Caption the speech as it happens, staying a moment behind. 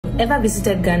ever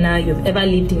visited Ghana, you've ever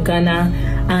lived in Ghana,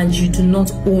 and you do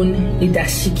not own a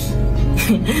dashiki,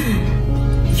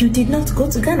 you did not go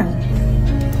to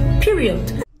Ghana.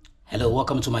 Period. Hello,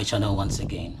 welcome to my channel once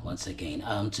again.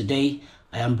 Today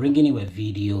I am bringing you a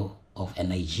video of a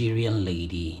Nigerian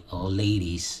lady or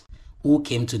ladies who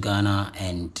came to Ghana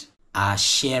and are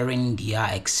sharing their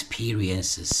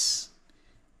experiences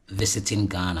visiting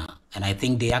Ghana. And I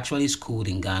think they actually schooled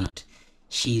in Ghana.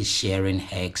 She is sharing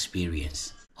her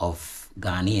experience of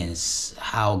Ghanaians,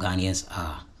 how Ghanaians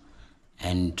are,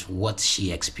 and what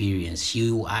she experienced.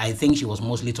 I think she was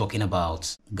mostly talking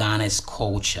about Ghana's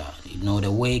culture. You know,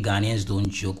 the way Ghanaians don't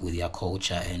joke with their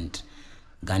culture, and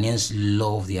Ghanaians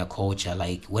love their culture.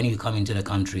 Like when you come into the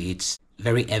country, it's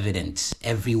very evident.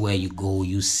 Everywhere you go,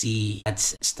 you see that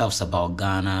stuffs about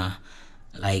Ghana.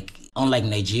 Like, unlike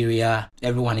Nigeria,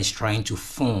 everyone is trying to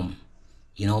form,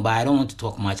 you know, but I don't want to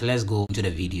talk much. Let's go into the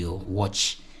video,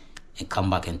 watch, and come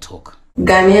back and talk.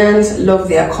 Ghanaians love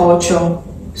their culture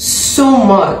so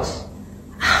much.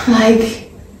 I'm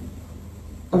like,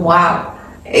 wow.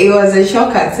 It was a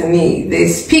shocker to me. They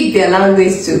speak their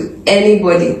language to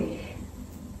anybody.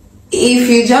 If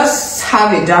you just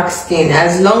have a dark skin,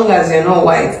 as long as you're not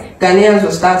white, Ghanaians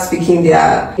will start speaking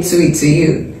their Tui to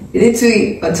you. Is it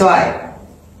Tui or Twai?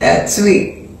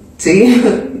 Tui to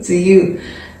you, to you.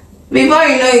 Before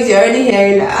you know it, you're already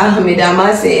hearing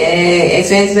Medama say,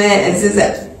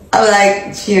 expensive. I'm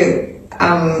like, chill.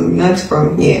 I'm not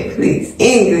from here, please.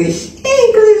 English,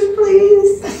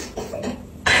 please.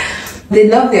 They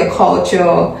love their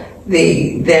culture.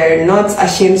 They're not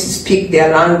ashamed to speak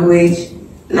their language.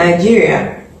 In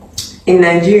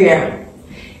Nigeria,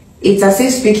 it's as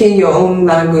if speaking your own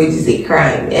language is a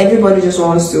crime. Everybody just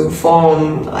wants to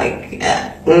form like, you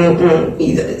don't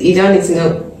need to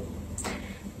know.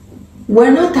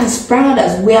 We're not as proud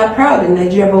as, we are proud in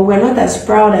Nigeria, but we're not as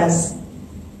proud as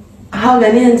how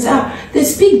Ghanaians are. They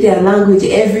speak their language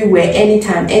everywhere,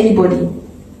 anytime, anybody.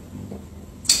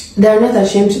 They're not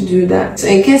ashamed to do that. So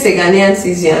in case a Ghanaian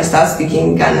sees you and starts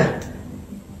speaking Ghana,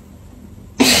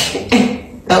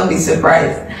 don't be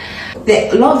surprised.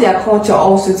 They love their culture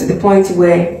also to the point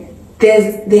where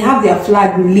they have their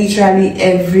flag literally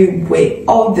everywhere,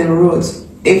 all the roads.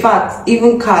 In fact,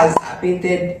 even cars are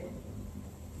painted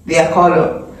their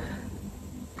color.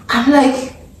 I'm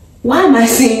like, why am I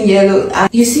seeing yellow?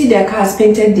 You see their cars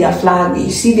painted their flag.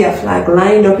 You see their flag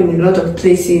lined up in a lot of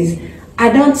places. I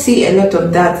don't see a lot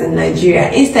of that in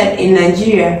Nigeria. Instead, in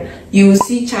Nigeria, you will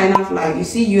see China flag, you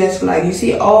see US flag, you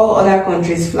see all other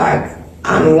countries' flags,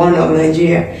 and one of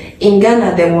Nigeria. In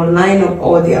Ghana, they will line up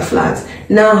all their flags.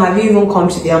 Now, have you even come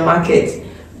to their market?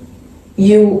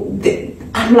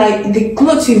 I'm like, the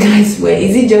clothes you guys wear,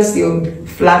 is it just your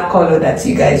flag color that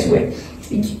you guys wear?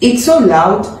 It's so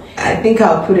loud. I think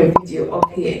I'll put a video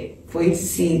up here for you to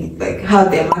see like how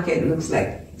their market looks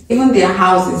like. Even their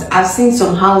houses, I've seen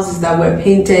some houses that were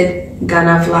painted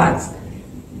Ghana flags.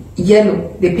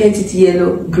 Yellow, they paint it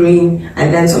yellow, green,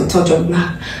 and then some touch of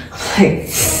black. Like,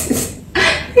 it's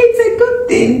a good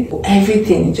thing.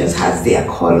 Everything just has their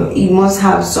color. It must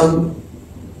have some,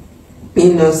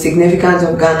 you know, significance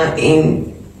of Ghana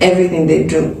in everything they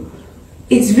do.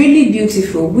 It's really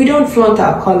beautiful. We don't flaunt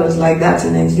our colors like that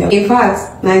in Nigeria. In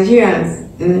fact,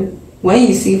 Nigerians, when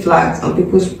you see flags on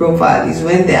people's profile is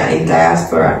when they are in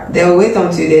diaspora. They'll wait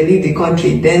until they leave the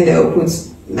country, then they'll put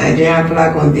Nigerian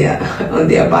flag on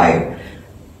their bio.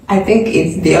 I think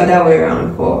it's the other way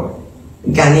around for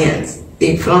Ghanaians.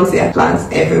 They flaunt their flags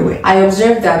everywhere. I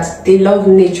observed that they love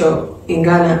nature in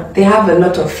Ghana. They have a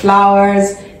lot of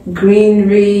flowers,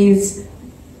 greeneries,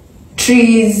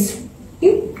 trees,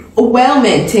 well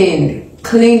maintained,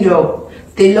 cleaned up.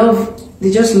 They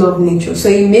just love nature. So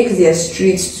it makes their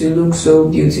streets to look so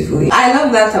beautiful. I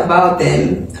love that about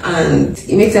them, and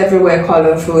it makes everywhere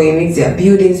colorful. It makes their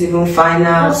buildings even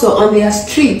finer. Also on their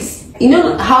streets, you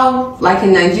know how like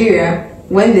in Nigeria,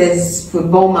 when there's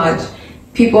football match,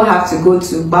 people have to go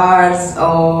to bars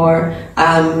or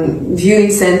viewing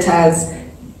centers.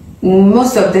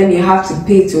 Most of them you have to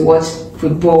pay to watch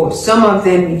football. Some of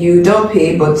them you don't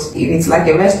pay, but if it's like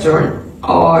a restaurant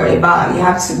or a bar, you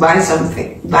have to buy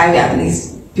something. Buy at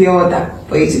least pure water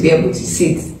for you to be able to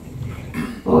sit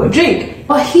or drink.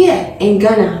 But here in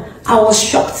Ghana, I was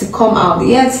shocked to come out.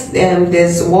 Yes,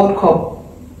 there's World Cup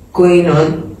going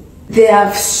on. They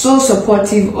are so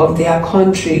supportive of their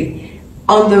country.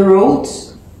 On the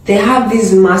roads, they have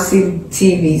these massive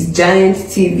TVs, giant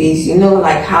TVs, you know,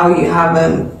 like how you have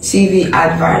TV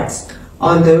adverts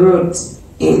on the roads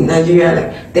in Nigeria.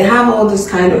 Like, they have all those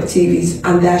kind of TVs,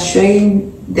 and they're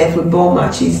showing their football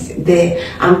matches there,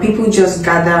 and people just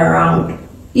gather around.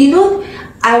 You know,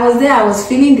 I was there, I was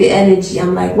feeling the energy.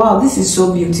 I'm like, wow, this is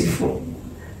so beautiful.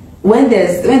 When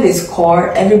there's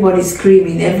core, everybody's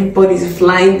screaming, everybody's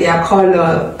flying their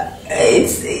color.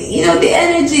 It's, you know, the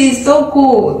energy is so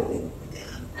cool.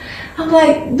 I'm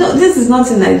like, no, this is not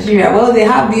in Nigeria. Well, they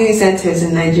have viewing centers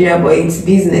in Nigeria, but it's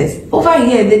business. Over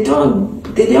here, they don't,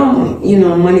 you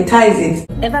know, monetize it.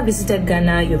 Ever visited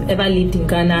Ghana? You've ever lived in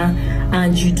Ghana,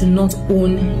 and you do not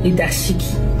own a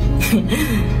dashiki?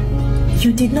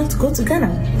 You did not go to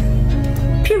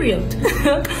Ghana. Period.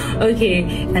 Okay,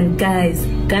 and guys,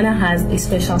 Ghana has a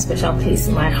special place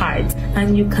in my heart,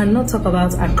 and you cannot talk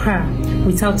about Accra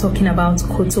without talking about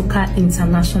Kotoka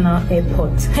International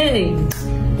Airport. Hey,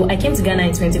 well, I came to Ghana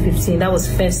in 2015. That was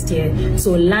first year.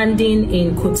 So landing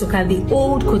in Kotoka, the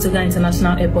old Kotoka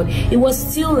International Airport, it was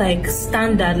still like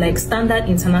standard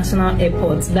international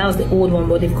airport. That was the old one,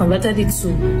 but they've converted it to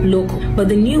local. But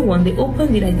the new one, they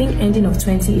opened it, I think, ending of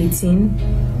 2018.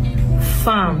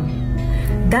 Farm.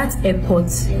 That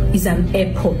airport is an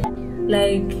airport.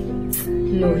 Like,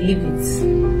 no, leave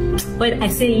it. But I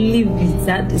say leave it.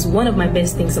 That is one of my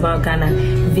best things about Ghana.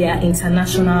 Their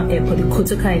international airport, the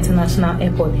Kotoka International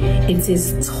Airport. It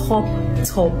is top.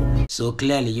 So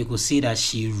clearly you could see that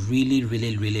she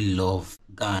really loves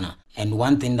Ghana. And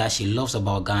one thing that she loves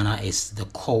about Ghana is the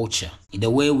culture. The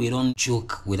way we don't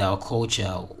joke with our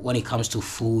culture when it comes to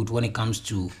food, when it comes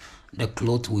to the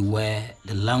clothes we wear,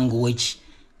 the language,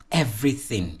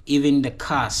 everything, even the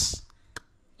cars.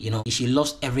 You know, she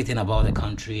loves everything about the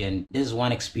country, and this is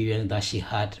one experience that she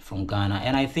had from Ghana.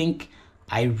 And I think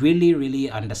I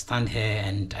really understand her,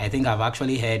 and I think I've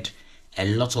actually heard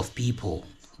a lot of people,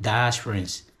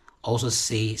 diasporans, also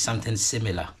say something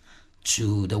similar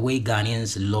to the way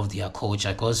Ghanaians love their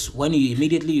culture. Because when you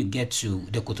immediately get to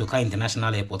the Kotoka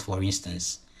International Airport, for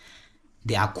instance,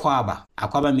 the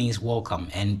Akwaba means welcome,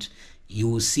 and you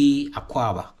will see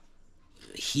Akwaba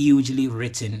hugely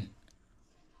written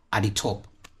at the top.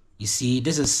 You see,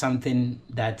 this is something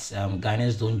that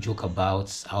Ghanaians don't joke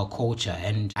about, our culture.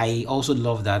 And I also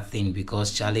love that thing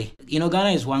because, Charlie, you know,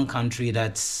 Ghana is one country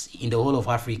that's in the whole of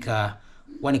Africa,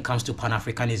 when it comes to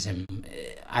Pan-Africanism,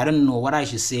 I don't know what I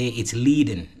should say, it's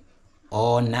leading,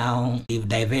 or now they've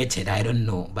diverted, I don't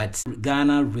know. But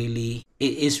Ghana really,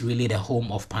 it is really the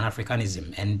home of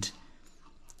Pan-Africanism. And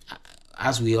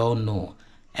as we all know,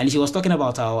 and she was talking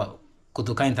about our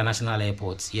Kotoka International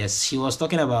Airport. Yes, she was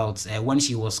talking about when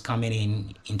she was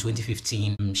coming in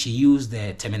 2015, she used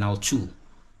the Terminal 2.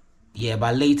 Yeah,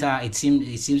 but later it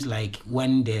seems like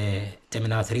when the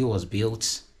Terminal 3 was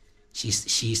built,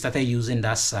 she started using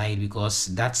that side because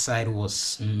that side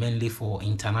was mainly for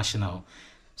international.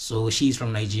 So she's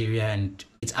from Nigeria and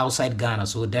it's outside Ghana,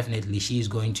 so definitely she's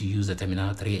going to use the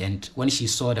Terminal 3. And when she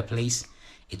saw the place,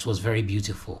 it was very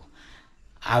beautiful.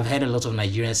 I've heard a lot of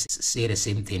Nigerians say the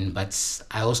same thing, but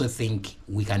I also think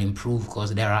we can improve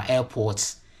because there are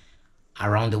airports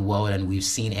around the world and we've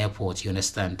seen airports, you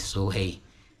understand? So, hey,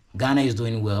 Ghana is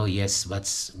doing well, yes,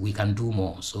 but we can do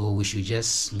more. So we should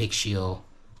just make sure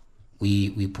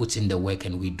we put in the work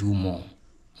and we do more.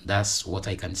 That's what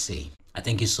I can say. I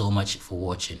thank you so much for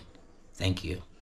watching. Thank you.